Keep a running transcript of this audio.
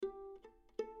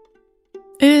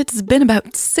It's been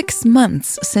about 6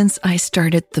 months since I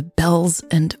started the Bells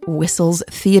and Whistles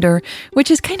Theater,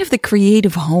 which is kind of the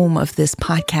creative home of this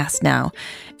podcast now.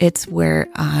 It's where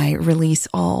I release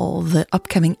all the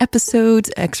upcoming episodes,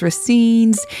 extra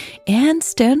scenes, and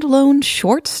standalone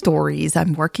short stories.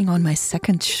 I'm working on my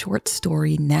second short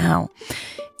story now.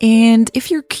 And if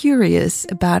you're curious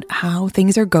about how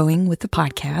things are going with the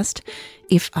podcast,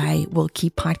 if I will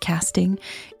keep podcasting,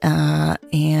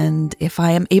 and if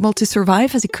I am able to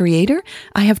survive as a creator,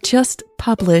 I have just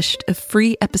published a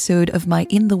free episode of my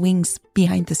In the Wings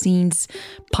Behind the Scenes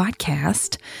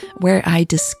podcast where I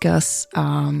discuss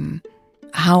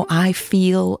how I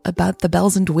feel about the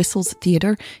Bells and Whistles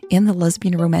Theater in the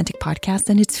Lesbian Romantic Podcast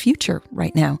and its future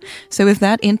right now. So if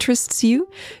that interests you,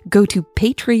 go to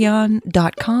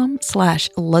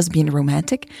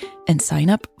patreon.com/lesbianromantic and sign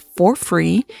up for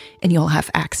free, and you'll have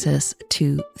access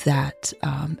to that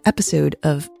episode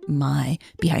of my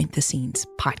Behind the Scenes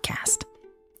podcast.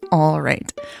 All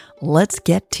right, let's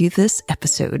get to this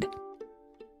episode.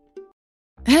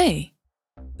 Hey.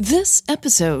 This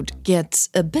episode gets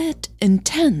a bit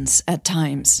intense at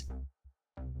times,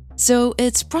 so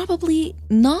it's probably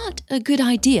not a good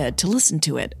idea to listen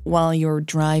to it while you're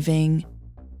driving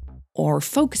or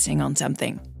focusing on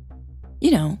something. You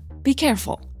know, be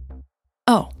careful.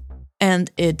 Oh,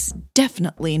 and it's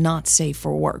definitely not safe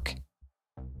for work.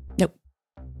 Nope.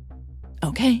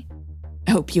 Okay,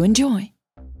 I hope you enjoy.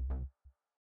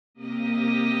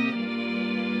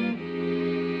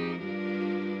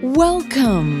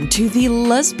 Welcome to the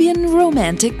Lesbian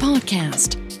Romantic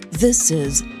Podcast. This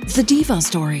is the Diva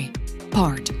Story,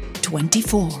 Part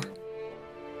 24.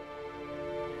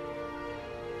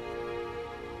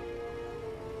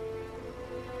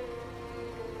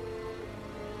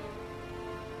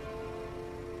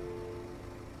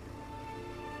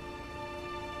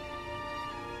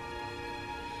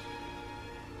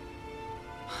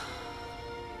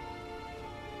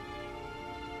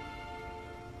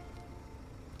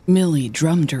 Millie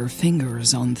drummed her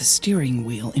fingers on the steering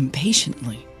wheel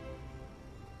impatiently.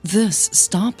 This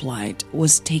stoplight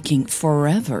was taking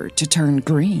forever to turn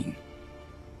green.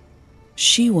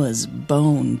 She was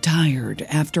bone tired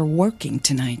after working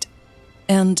tonight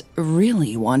and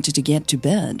really wanted to get to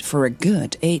bed for a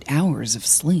good 8 hours of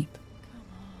sleep.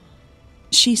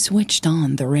 She switched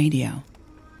on the radio.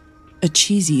 A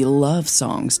cheesy love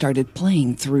song started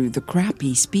playing through the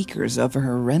crappy speakers of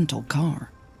her rental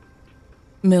car.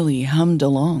 Millie hummed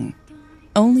along,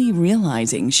 only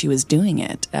realizing she was doing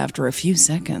it after a few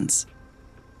seconds.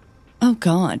 "Oh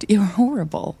God, you're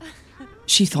horrible,"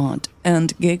 she thought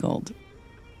and giggled.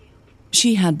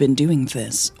 She had been doing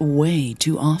this way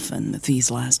too often these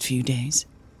last few days.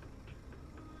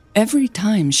 Every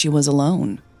time she was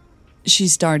alone, she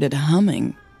started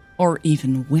humming or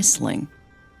even whistling.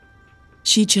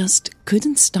 She just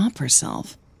couldn't stop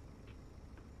herself.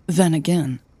 Then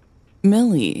again,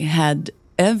 Millie had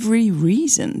every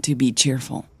reason to be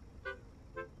cheerful.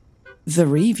 The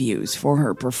reviews for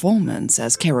her performance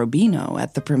as Carabino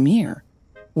at the premiere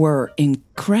were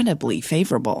incredibly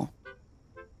favorable.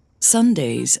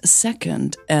 Sunday's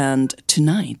second and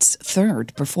tonight's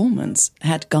third performance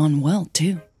had gone well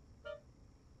too.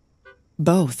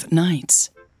 Both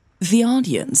nights, the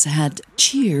audience had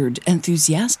cheered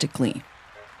enthusiastically,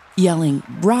 yelling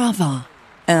 "Brava!"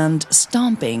 and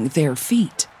stomping their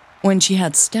feet when she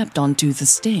had stepped onto the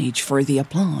stage for the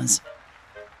applause.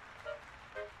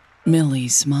 Millie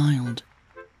smiled.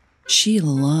 She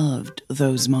loved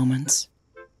those moments.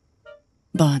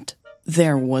 But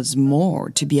there was more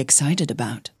to be excited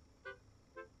about.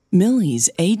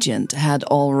 Millie's agent had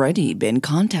already been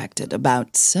contacted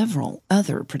about several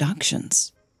other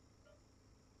productions.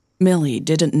 Millie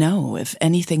didn't know if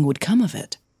anything would come of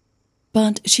it,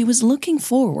 but she was looking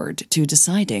forward to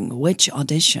deciding which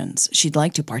auditions she'd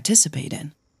like to participate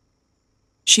in.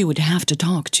 She would have to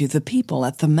talk to the people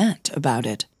at the Met about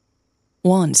it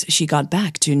once she got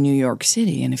back to New York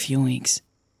City in a few weeks.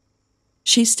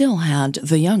 She still had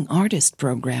the Young Artist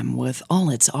program with all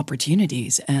its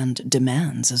opportunities and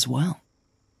demands as well.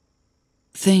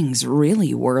 Things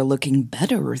really were looking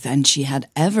better than she had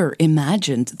ever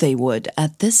imagined they would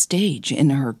at this stage in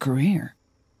her career.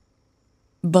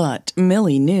 But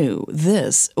Millie knew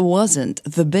this wasn't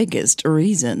the biggest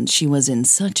reason she was in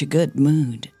such a good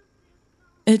mood.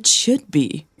 It should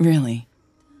be, really.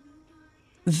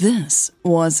 This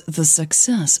was the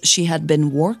success she had been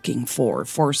working for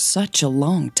such a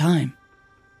long time.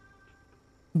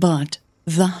 But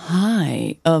the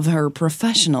high of her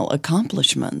professional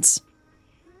accomplishments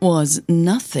was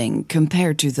nothing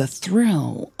compared to the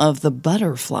thrill of the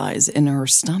butterflies in her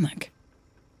stomach.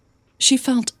 She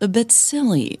felt a bit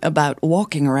silly about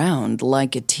walking around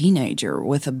like a teenager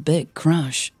with a big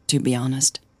crush, to be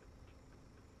honest.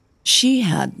 She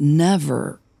had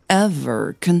never,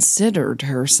 ever considered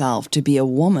herself to be a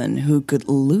woman who could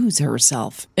lose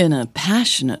herself in a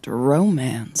passionate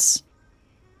romance.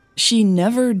 She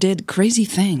never did crazy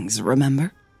things,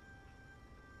 remember?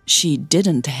 She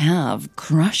didn't have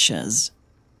crushes.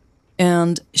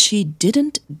 And she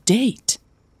didn't date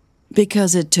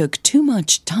because it took too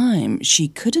much time she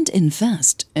couldn't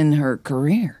invest in her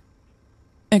career.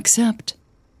 Except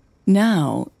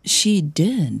now she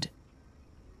did.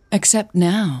 Except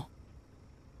now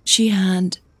she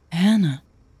had Hannah.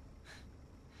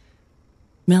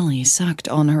 Millie sucked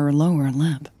on her lower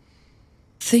lip,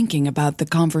 thinking about the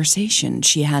conversation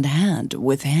she had had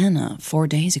with Hannah 4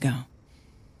 days ago.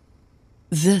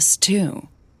 This, too,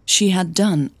 she had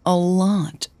done a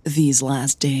lot these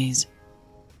last days.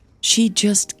 She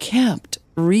just kept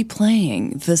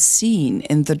replaying the scene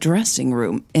in the dressing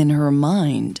room in her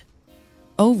mind,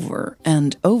 over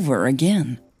and over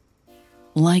again,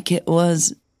 like it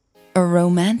was a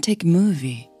romantic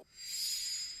movie.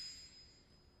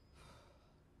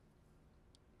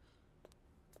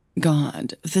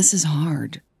 God, this is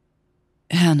hard,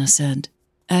 Hannah said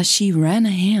as she ran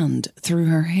a hand through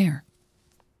her hair.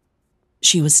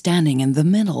 She was standing in the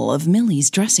middle of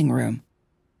Millie's dressing room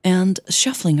and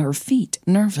shuffling her feet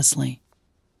nervously.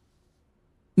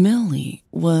 Millie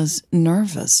was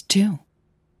nervous, too.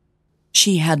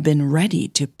 She had been ready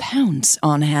to pounce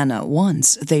on Hannah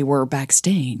once they were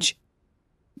backstage,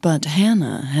 but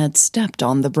Hannah had stepped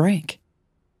on the brake.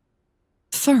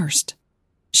 First,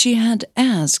 she had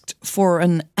asked for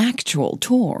an actual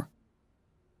tour.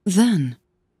 Then,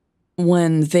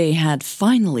 when they had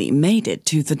finally made it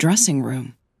to the dressing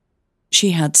room,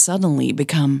 she had suddenly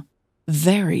become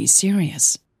very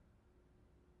serious.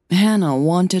 Hannah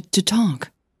wanted to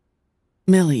talk.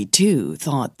 Millie, too,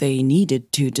 thought they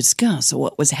needed to discuss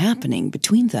what was happening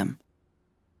between them.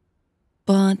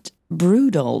 But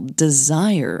brutal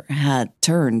desire had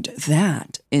turned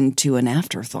that into an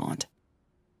afterthought.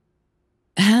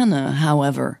 Hannah,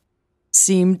 however,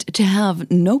 seemed to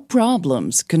have no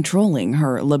problems controlling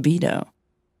her libido.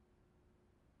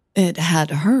 It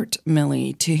had hurt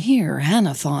Millie to hear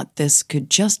Hannah thought this could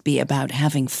just be about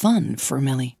having fun for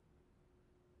Millie.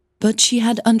 But she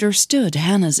had understood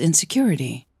Hannah's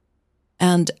insecurity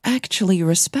and actually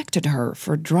respected her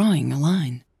for drawing a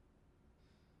line.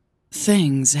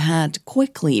 Things had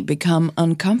quickly become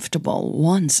uncomfortable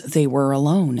once they were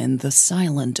alone in the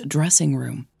silent dressing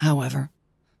room, however.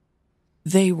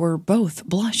 They were both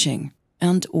blushing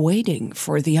and waiting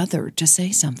for the other to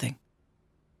say something.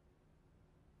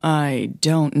 "I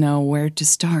don't know where to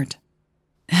start,"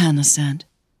 Hannah said.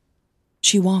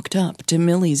 She walked up to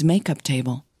Millie's makeup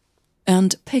table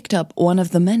and picked up one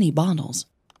of the many bottles.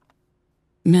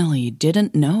 Millie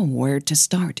didn't know where to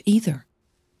start either.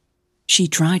 She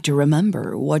tried to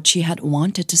remember what she had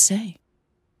wanted to say.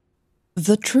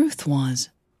 The truth was,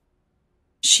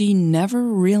 she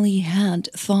never really had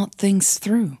thought things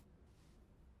through.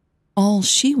 All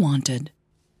she wanted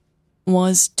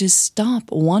was to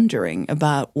stop wondering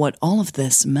about what all of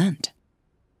this meant,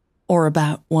 or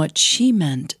about what she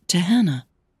meant to Hannah,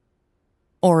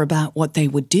 or about what they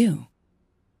would do,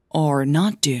 or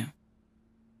not do.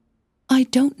 "I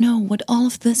don't know what all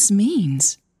of this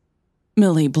means,"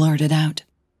 Millie blurted out.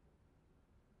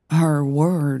 Her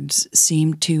words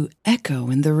seemed to echo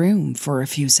in the room for a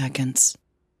few seconds,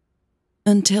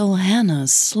 until Hannah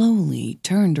slowly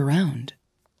turned around.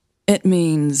 "It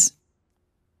means..."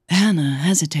 Hannah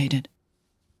hesitated.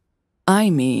 "I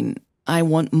mean, I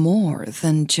want more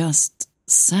than just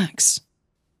sex."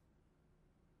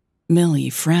 Millie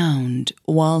frowned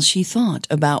while she thought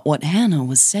about what Hannah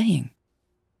was saying.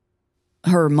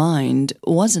 Her mind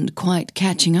wasn't quite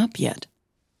catching up yet,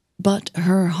 but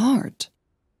her heart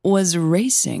was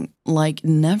racing like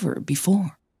never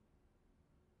before.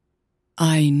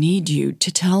 "I need you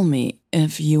to tell me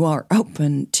if you are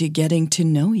open to getting to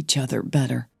know each other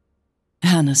better,"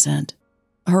 Hannah said,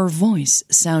 her voice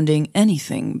sounding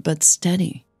anything but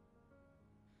steady.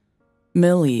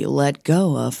 Millie let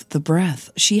go of the breath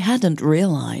she hadn't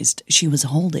realized she was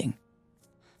holding.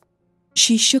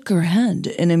 She shook her head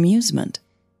in amusement.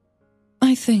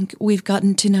 "I think we've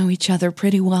gotten to know each other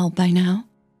pretty well by now,"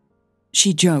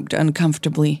 she joked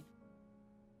uncomfortably.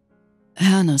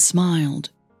 Hannah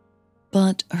smiled,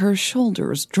 but her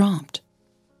shoulders dropped.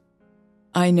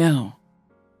 "I know,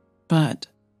 but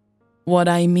what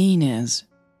I mean is,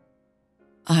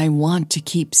 I want to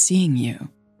keep seeing you.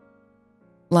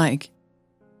 Like..."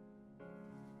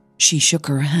 She shook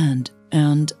her head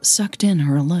and sucked in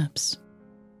her lips.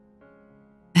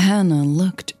 Hannah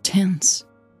looked tense.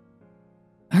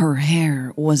 Her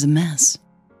hair was a mess.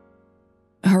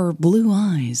 Her blue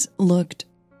eyes looked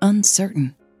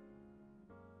uncertain.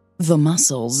 The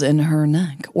muscles in her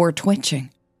neck were twitching.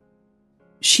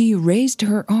 She raised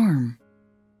her arm,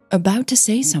 about to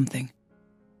say something,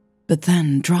 but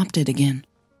then dropped it again.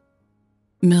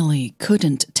 Millie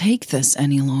couldn't take this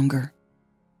any longer.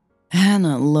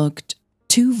 Hannah looked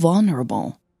too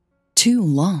vulnerable, too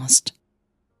lost.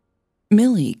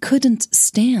 Millie couldn't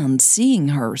stand seeing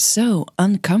her so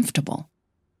uncomfortable.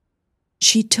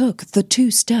 She took the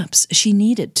 2 steps she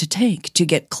needed to take to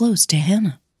get close to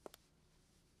Hannah.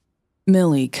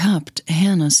 Millie cupped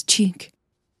Hannah's cheek.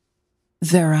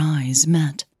 Their eyes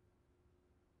met.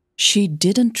 She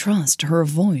didn't trust her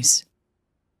voice,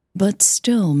 but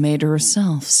still made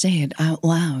herself say it out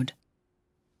loud.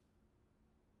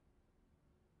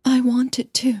 I want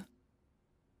it too.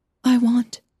 I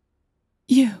want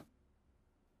you.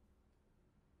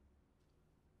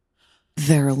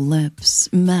 Their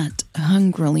lips met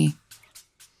hungrily.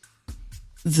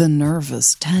 The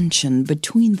nervous tension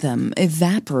between them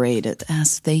evaporated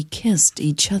as they kissed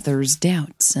each other's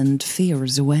doubts and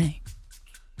fears away.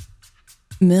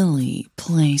 Millie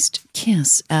placed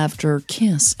kiss after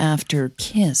kiss after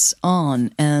kiss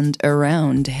on and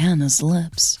around Hannah's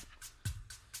lips.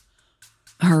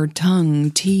 Her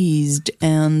tongue teased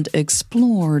and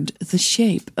explored the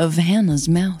shape of Hannah's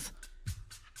mouth.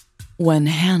 When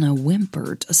Hannah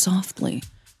whimpered softly,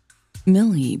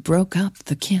 Millie broke up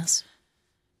the kiss.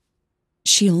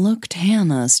 She looked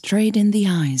Hannah straight in the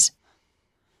eyes.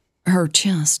 Her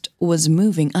chest was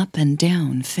moving up and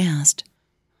down fast.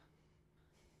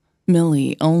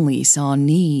 Millie only saw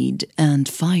need and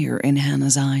fire in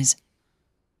Hannah's eyes.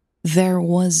 There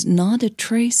was not a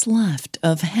trace left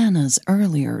of Hannah's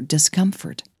earlier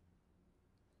discomfort.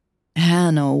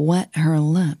 Hannah wet her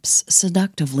lips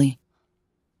seductively.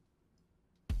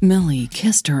 Millie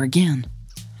kissed her again.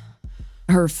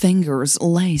 Her fingers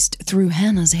laced through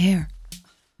Hannah's hair.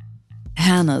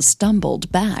 Hannah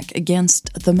stumbled back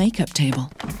against the makeup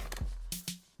table.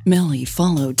 Millie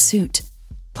followed suit,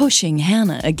 pushing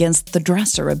Hannah against the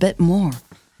dresser a bit more,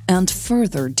 and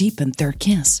further deepened their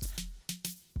kiss.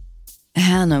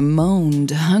 Hannah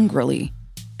moaned hungrily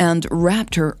and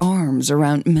wrapped her arms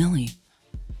around Millie.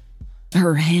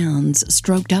 Her hands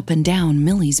stroked up and down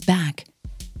Millie's back,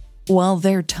 while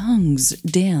their tongues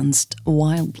danced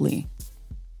wildly.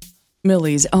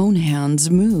 Millie's own hands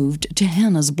moved to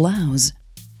Hannah's blouse,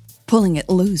 pulling it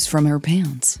loose from her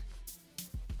pants.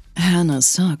 Hannah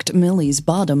sucked Millie's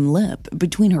bottom lip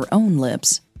between her own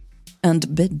lips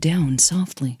and bit down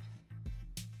softly.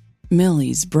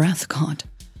 Millie's breath caught.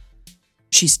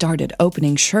 She started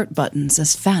opening shirt buttons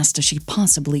as fast as she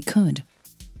possibly could.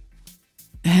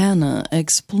 Hannah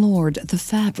explored the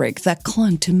fabric that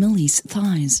clung to Millie's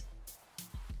thighs.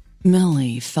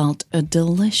 Millie felt a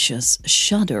delicious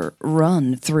shudder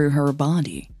run through her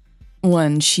body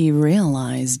when she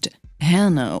realized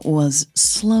Hannah was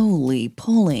slowly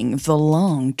pulling the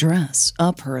long dress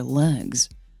up her legs.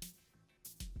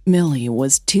 Millie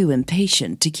was too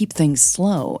impatient to keep things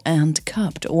slow and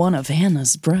cupped one of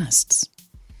Hannah's breasts.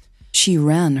 She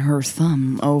ran her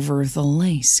thumb over the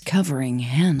lace covering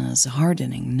Hannah's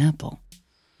hardening nipple.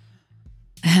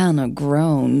 Hannah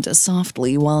groaned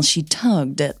softly while she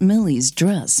tugged at Millie's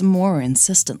dress more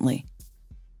insistently.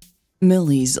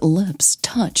 Millie's lips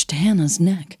touched Hannah's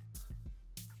neck.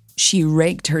 She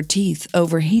raked her teeth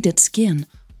over heated skin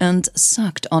and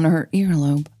sucked on her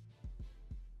earlobe.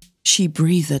 She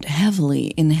breathed heavily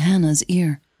in Hannah's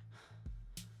ear.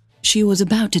 She was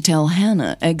about to tell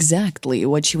Hannah exactly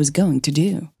what she was going to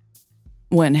do,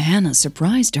 when Hannah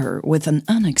surprised her with an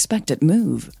unexpected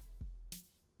move.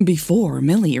 Before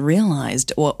Millie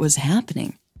realized what was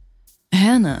happening,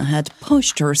 Hannah had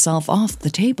pushed herself off the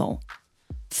table,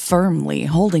 firmly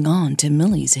holding on to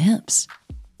Millie's hips,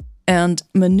 and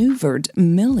maneuvered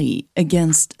Millie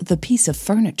against the piece of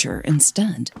furniture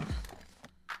instead.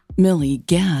 Millie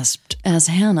gasped as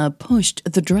Hannah pushed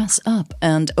the dress up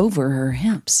and over her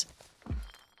hips.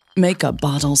 Makeup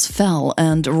bottles fell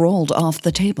and rolled off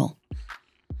the table.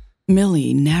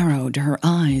 Millie narrowed her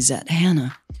eyes at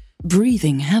Hannah,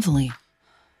 breathing heavily.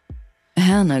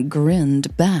 Hannah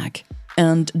grinned back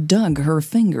and dug her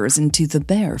fingers into the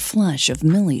bare flesh of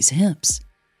Millie's hips.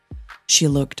 She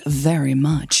looked very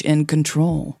much in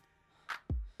control.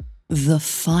 The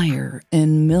fire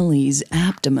in Millie's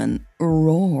abdomen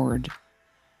roared.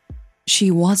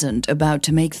 She wasn't about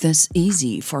to make this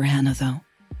easy for Hannah, though.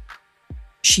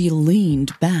 She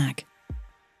leaned back,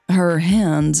 her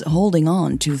hands holding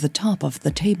on to the top of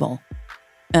the table,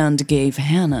 and gave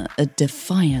Hannah a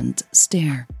defiant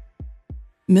stare.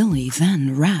 Millie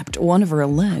then wrapped one of her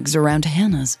legs around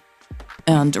Hannah's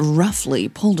and roughly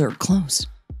pulled her close.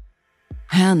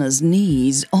 Hannah's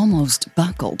knees almost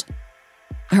buckled.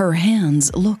 Her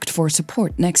hands looked for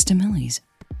support next to Millie's.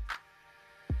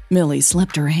 Millie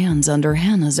slipped her hands under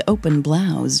Hannah's open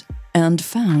blouse and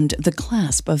found the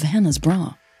clasp of Hannah's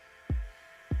bra.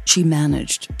 She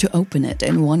managed to open it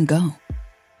in one go.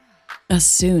 As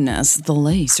soon as the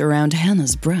lace around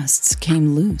Hannah's breasts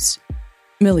came loose,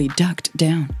 Millie ducked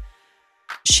down.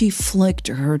 She flicked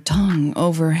her tongue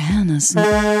over Hannah's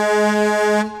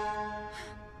neck.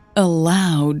 A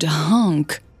loud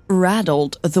honk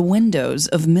rattled the windows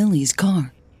of Millie's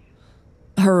car.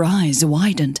 Her eyes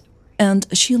widened, and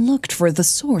she looked for the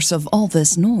source of all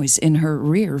this noise in her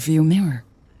rear-view mirror.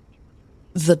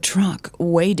 The truck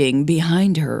waiting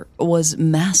behind her was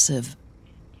massive.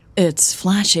 Its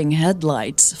flashing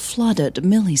headlights flooded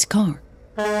Millie's car.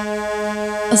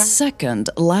 A second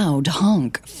loud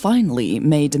honk finally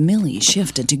made Millie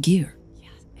shift into gear.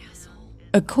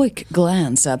 A quick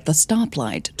glance at the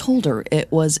stoplight told her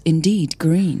it was indeed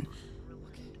green.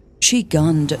 She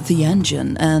gunned the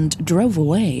engine and drove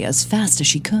away as fast as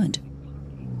she could.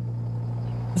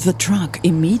 The truck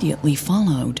immediately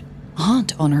followed,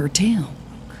 hot on her tail.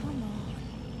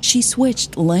 She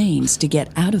switched lanes to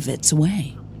get out of its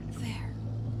way.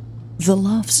 The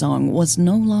love song was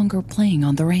no longer playing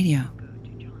on the radio.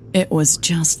 It was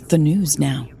just the news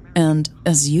now, and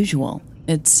as usual,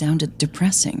 it sounded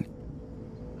depressing.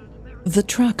 The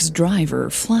truck's driver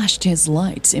flashed his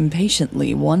lights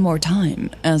impatiently one more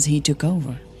time as he took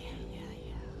over.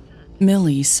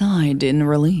 Millie sighed in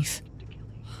relief.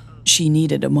 She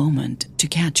needed a moment to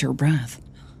catch her breath.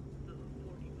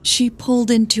 She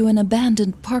pulled into an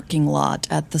abandoned parking lot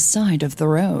at the side of the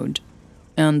road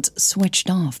and switched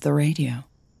off the radio.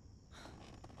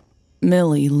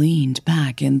 Millie leaned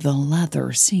back in the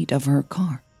leather seat of her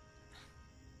car.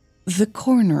 The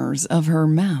corners of her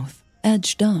mouth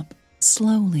edged up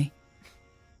slowly.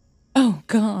 Oh,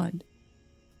 God.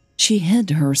 She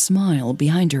hid her smile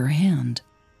behind her hand,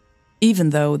 even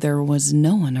though there was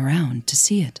no one around to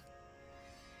see it.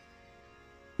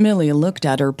 Millie looked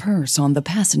at her purse on the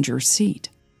passenger seat.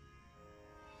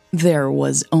 There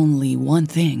was only one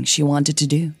thing she wanted to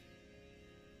do.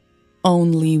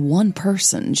 Only one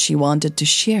person she wanted to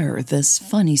share this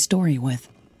funny story with.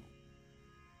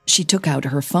 She took out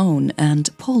her phone and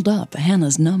pulled up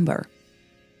Hannah's number.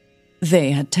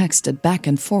 They had texted back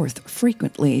and forth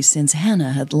frequently since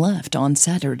Hannah had left on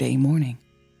Saturday morning.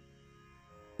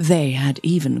 They had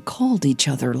even called each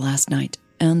other last night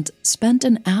and spent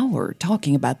an hour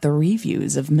talking about the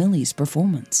reviews of Millie's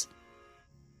performance.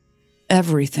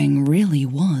 Everything really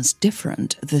was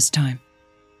different this time.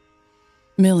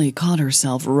 Millie caught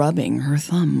herself rubbing her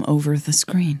thumb over the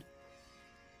screen.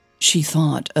 She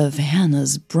thought of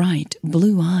Hannah's bright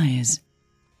blue eyes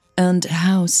and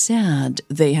how sad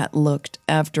they had looked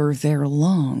after their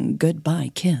long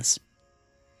goodbye kiss.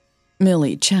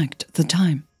 Millie checked the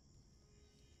time.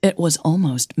 It was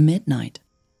almost midnight.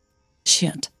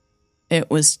 Shit, it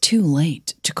was too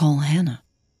late to call Hannah.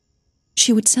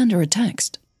 She would send her a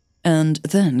text and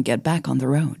then get back on the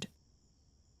road.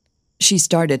 She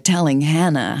started telling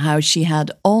Hannah how she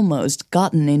had almost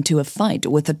gotten into a fight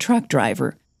with a truck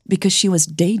driver because she was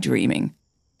daydreaming.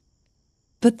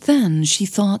 But then she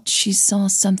thought she saw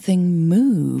something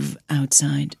move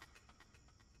outside.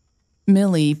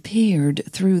 Millie peered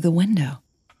through the window.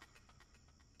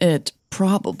 It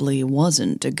probably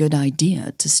wasn't a good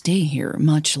idea to stay here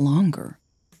much longer.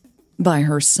 By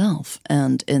herself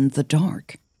and in the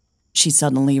dark, she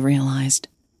suddenly realized.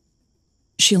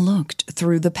 She looked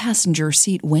through the passenger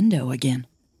seat window again,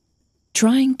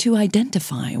 trying to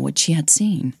identify what she had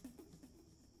seen.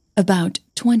 About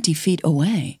 20 feet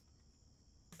away,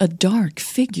 a dark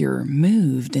figure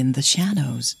moved in the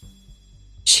shadows.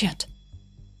 Shit,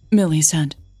 Millie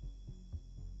said.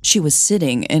 She was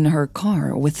sitting in her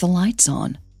car with the lights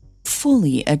on,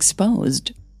 fully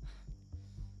exposed.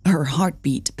 Her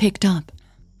heartbeat picked up.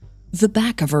 The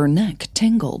back of her neck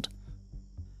tingled.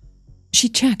 She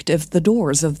checked if the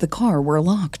doors of the car were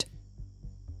locked.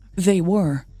 They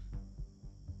were.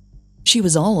 She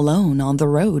was all alone on the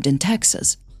road in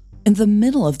Texas, in the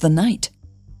middle of the night.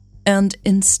 And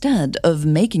instead of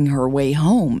making her way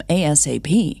home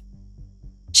ASAP,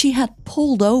 she had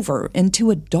pulled over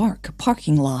into a dark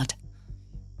parking lot.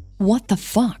 What the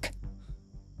fuck?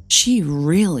 She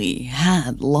really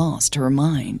had lost her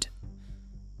mind.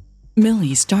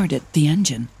 Millie started the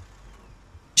engine.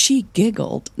 She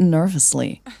giggled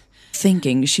nervously,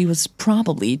 thinking she was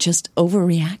probably just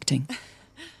overreacting.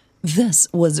 This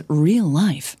was real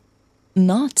life,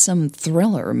 not some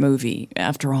thriller movie,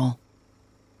 after all.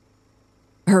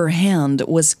 Her hand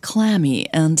was clammy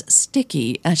and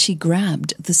sticky as she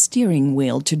grabbed the steering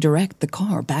wheel to direct the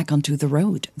car back onto the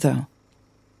road, though.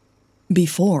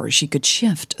 Before she could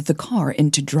shift the car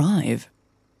into drive,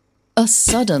 a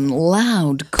sudden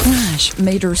loud crash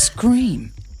made her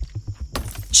scream.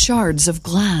 Shards of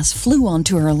glass flew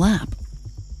onto her lap,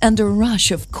 and a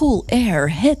rush of cool air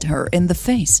hit her in the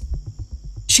face.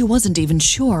 She wasn't even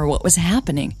sure what was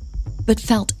happening, but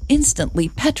felt instantly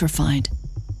petrified.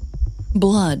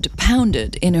 Blood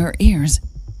pounded in her ears.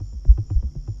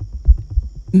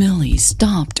 Millie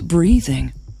stopped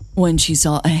breathing when she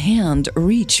saw a hand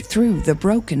reach through the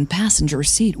broken passenger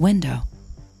seat window.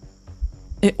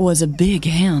 It was a big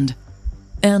hand,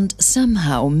 and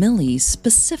somehow Millie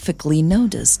specifically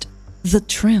noticed the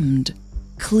trimmed,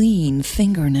 clean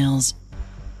fingernails.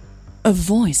 A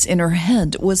voice in her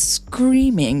head was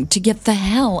screaming to get the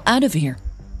hell out of here.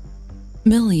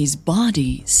 Millie's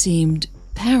body seemed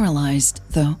paralyzed,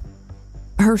 though.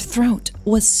 Her throat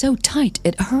was so tight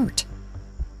it hurt.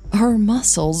 Her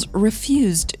muscles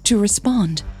refused to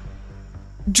respond.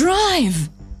 "Drive!"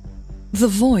 The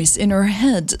voice in her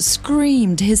head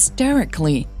screamed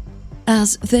hysterically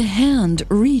as the hand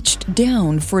reached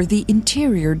down for the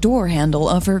interior door handle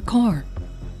of her car.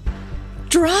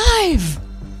 "Drive!"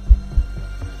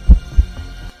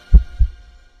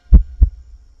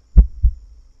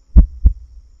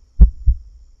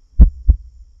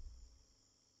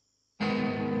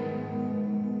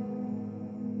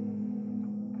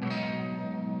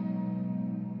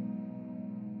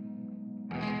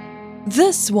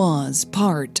 This was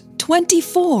part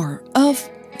 24 of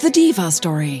the Diva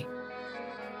Story.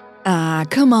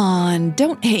 Come on,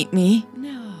 don't hate me.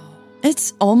 No.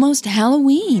 It's almost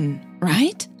Halloween,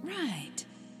 right? Right.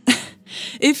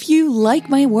 If you like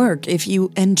my work, if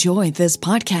you enjoy this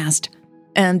podcast,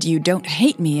 and you don't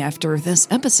hate me after this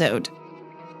episode,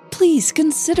 please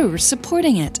consider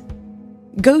supporting it.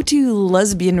 Go to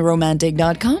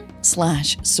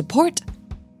lesbianromantic.com/support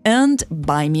and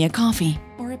buy me a coffee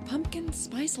or a pumpkin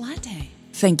spice latte.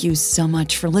 Thank you so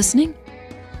much for listening.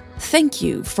 Thank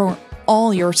you for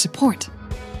all your support.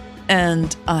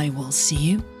 And I will see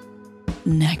you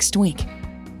next week.